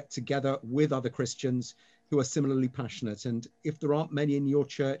can get together with other Christians who are similarly passionate. And if there aren't many in your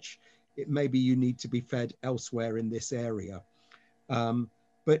church, it may be you need to be fed elsewhere in this area.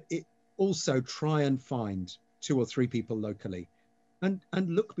 But it also try and find 2 or 3 people locally and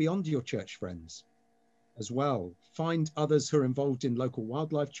look beyond your church friends. as well. Find others who are involved in local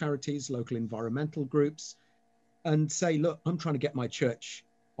wildlife charities, local environmental groups, and say, look, I'm trying to get my church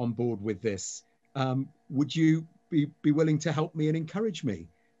on board with this. Would you be willing to help me and encourage me?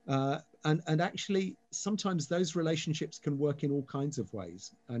 And actually, sometimes those relationships can work in all kinds of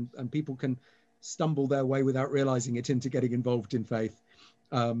ways, and people can stumble their way without realizing it into getting involved in faith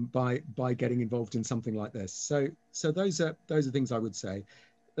by getting involved in something like this. So those are things I would say.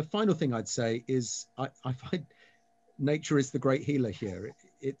 The final thing I'd say is I find nature is the great healer here.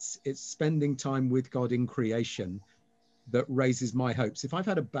 It's spending time with God in creation that raises my hopes. If I've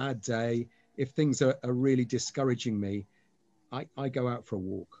had a bad day, if things are really discouraging me, I go out for a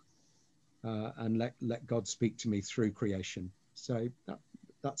walk and let God speak to me through creation. So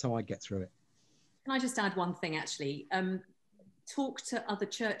that's how I get through it. Can I just add one thing, actually? Talk to other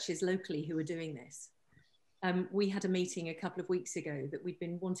churches locally who are doing this. We had a meeting a couple of weeks ago that we'd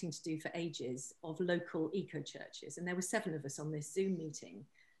been wanting to do for ages of local eco churches, and there were 7 of us on this Zoom meeting.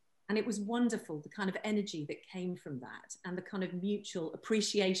 And it was wonderful, the kind of energy that came from that and the kind of mutual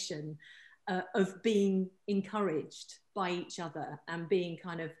appreciation of being encouraged by each other and being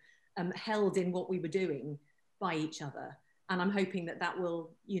kind of held in what we were doing by each other. And I'm hoping that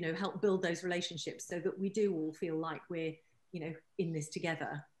will, help build those relationships so that we do all feel like we're, in this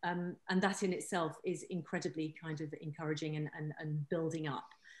together. And that in itself is incredibly kind of encouraging and building up,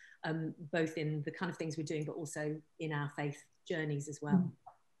 both in the kind of things we're doing, but also in our faith journeys as well.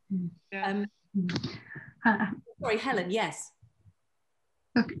 Yeah. Sorry, Helen, yes.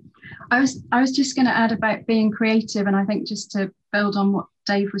 Okay. I was just going to add about being creative, and I think just to build on what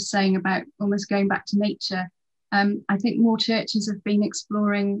Dave was saying about almost going back to nature, I think more churches have been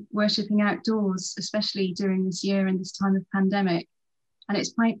exploring worshipping outdoors, especially during this year and this time of pandemic. And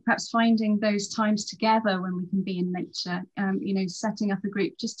it's perhaps finding those times together when we can be in nature, setting up a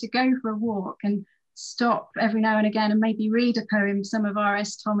group just to go for a walk and stop every now and again and maybe read a poem, some of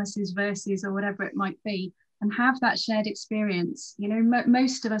R.S. Thomas's verses or whatever it might be, and have that shared experience.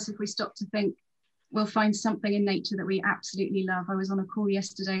 Most of us, if we stop to think, we'll find something in nature that we absolutely love. I was on a call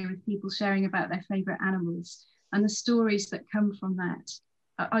yesterday with people sharing about their favourite animals, and the stories that come from that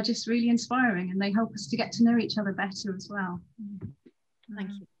are just really inspiring, and they help us to get to know each other better as well. Thank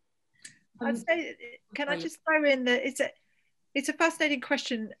you. I'd say, can I just throw in that it's a fascinating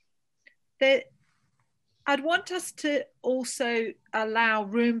question. That I'd want us to also allow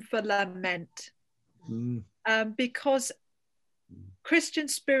room for lament, because Christian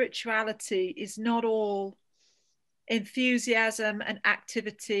spirituality is not all enthusiasm and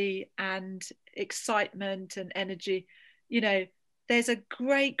activity and excitement and energy. There's a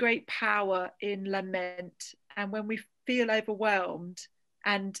great power in lament, and when we feel overwhelmed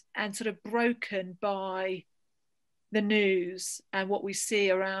and sort of broken by the news and what we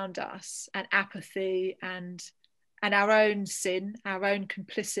see around us, and apathy and our own sin, our own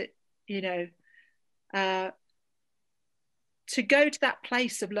complicit, to go to that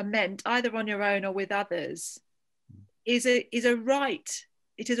place of lament, either on your own or with others, is a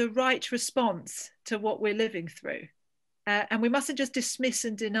right response to what we're living through, and we mustn't just dismiss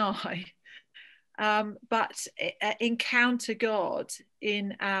and deny, but encounter God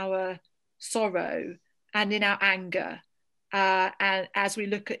in our sorrow and in our anger, and as we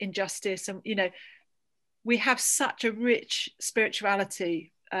look at injustice. And we have such a rich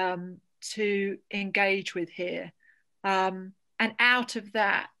spirituality to engage with here, and out of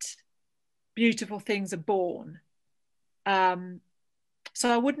that beautiful things are born. So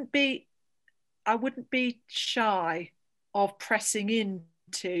I wouldn't be shy of pressing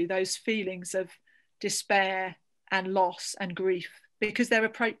into those feelings of despair and loss and grief, because they're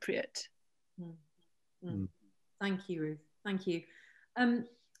appropriate. Thank you, Ruth. Thank you.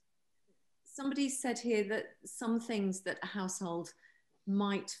 Somebody said here that some things that a household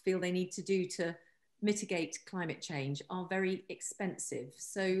might feel they need to do to mitigate climate change are very expensive.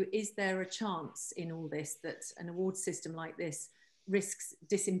 So is there a chance in all this that an award system like this risks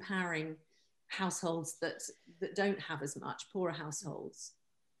disempowering households that don't have as much, poorer households?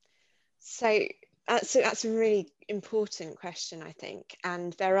 So that's a really important question, I think.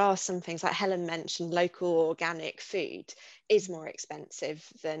 And there are some things, like Helen mentioned, local organic food is more expensive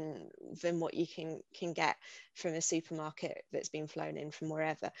than what you can get from a supermarket that's been flown in from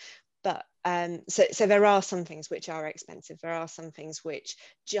wherever. But so there are some things which are expensive. There are some things which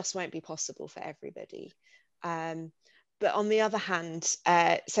just won't be possible for everybody. But on the other hand,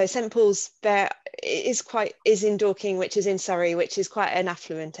 so St Paul's there is in Dorking, which is in Surrey, which is quite an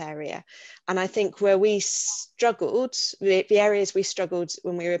affluent area. And I think where we struggled, the areas we struggled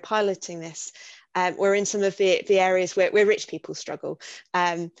when we were piloting this, We're in some of the areas where rich people struggle.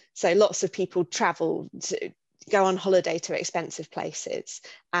 So lots of people travel to go on holiday to expensive places,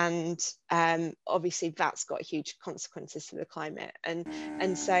 and obviously that's got huge consequences to the climate, and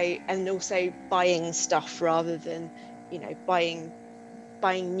also buying stuff rather than, you know, buying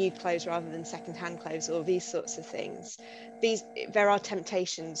new clothes rather than second-hand clothes, or these sorts of things. There are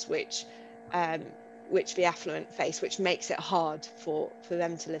temptations which the affluent face, which makes it hard for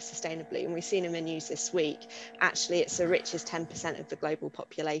them to live sustainably. And we've seen in the news this week, actually it's the richest 10% of the global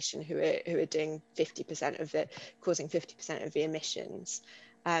population who are doing 50% of causing 50% of the emissions.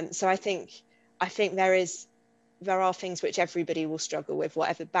 So I think there are things which everybody will struggle with,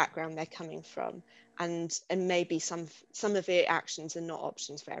 whatever background they're coming from, and maybe some of the actions are not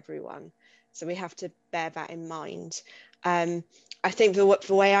options for everyone. So we have to bear that in mind. I think the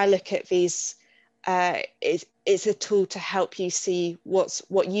way I look at these is a tool to help you see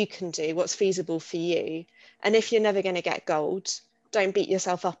what you can do, what's feasible for you. And if you're never going to get gold, don't beat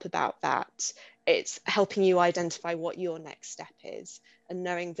yourself up about that. It's helping you identify what your next step is, and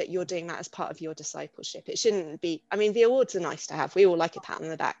knowing that you're doing that as part of your discipleship. It shouldn't be, I mean, the awards are nice to have. We all like a pat on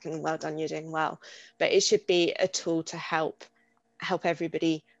the back and well done, you're doing well. But it should be a tool to help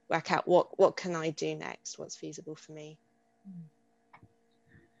everybody work out what can I do next, what's feasible for me.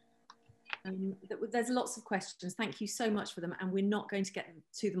 There's lots of questions. Thank you so much for them, and we're not going to get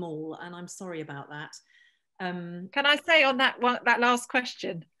to them all, and I'm sorry about that. Can I say on that last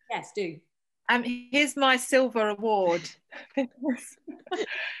question? Yes, do. Here's my silver award.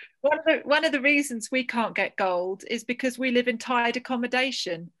 One of the reasons we can't get gold is because we live in tied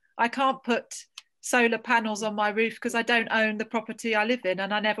accommodation. I can't put solar panels on my roof because I don't own the property I live in,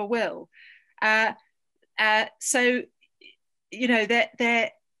 and I never will. So, you know,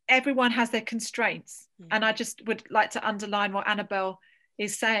 everyone has their constraints. And I just would like to underline what Annabelle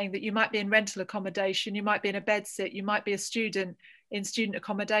is saying, that you might be in rental accommodation, you might be in a bedsit, you might be a student in student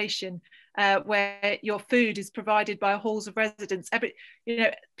accommodation, where your food is provided by halls of residence. You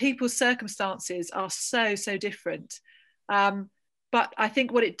know, people's circumstances are so different. But I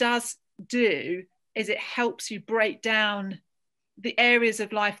think what it does do is it helps you break down the areas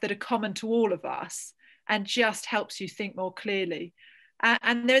of life that are common to all of us, and just helps you think more clearly.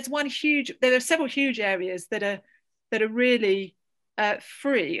 And there are several huge areas that are really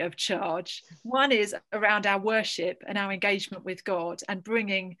free of charge. One is around our worship and our engagement with God, and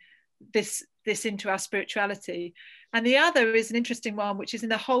bringing this into our spirituality. And the other is an interesting one, which is in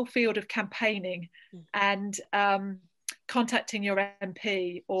the whole field of campaigning and contacting your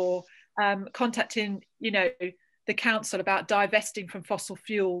MP, or contacting, you know, the council about divesting from fossil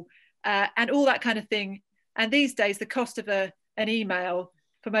fuel, and all that kind of thing. And these days, the cost of an email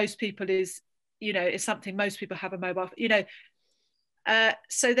for most people is something most people have a mobile, you know.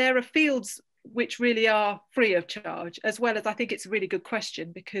 So there are fields which really are free of charge, as well as, I think it's a really good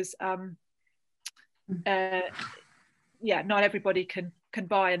question, because not everybody can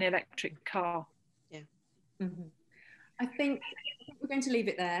buy an electric car. I think we're going to leave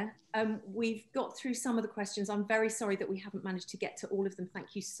it there. We've got through some of the questions. I'm very sorry that we haven't managed to get to all of them.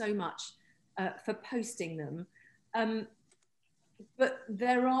 Thank you so much for posting them. But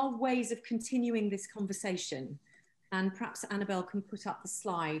there are ways of continuing this conversation, and perhaps Annabelle can put up the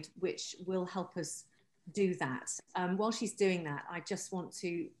slide which will help us do that. While she's doing that, I just want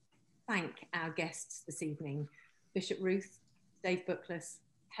to thank our guests this evening, Bishop Ruth, Dave Bookless,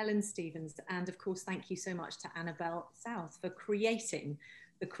 Helen Stevens, and of course, thank you so much to Annabelle South for creating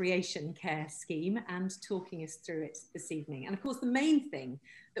the Creation Care Scheme and talking us through it this evening. And of course, the main thing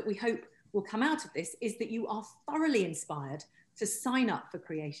that we hope will come out of this is that you are thoroughly inspired to sign up for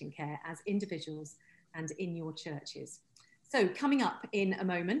Creation Care as individuals and in your churches. So coming up in a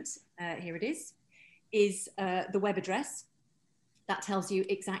moment, here it is the web address that tells you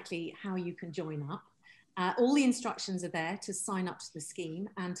exactly how you can join up. All the instructions are there to sign up to the scheme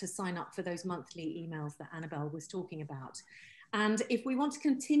and to sign up for those monthly emails that Annabelle was talking about. And if we want to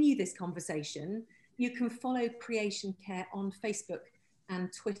continue this conversation, you can follow Creation Care on Facebook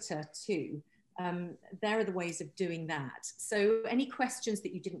and Twitter too. There are the ways of doing that. So any questions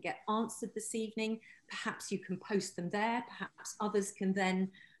that you didn't get answered this evening, perhaps you can post them there. Perhaps others can then,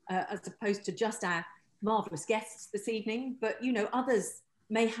 as opposed to just our marvelous guests this evening, but you know, others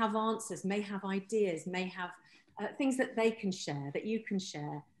may have answers, may have ideas, may have things that they can share, that you can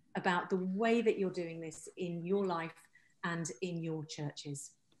share about the way that you're doing this in your life and in your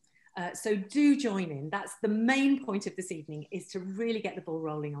churches. So do join in. That's the main point of this evening, is to really get the ball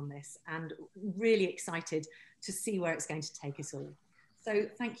rolling on this, and really excited to see where it's going to take us all. So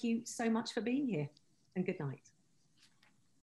thank you so much for being here, and good night.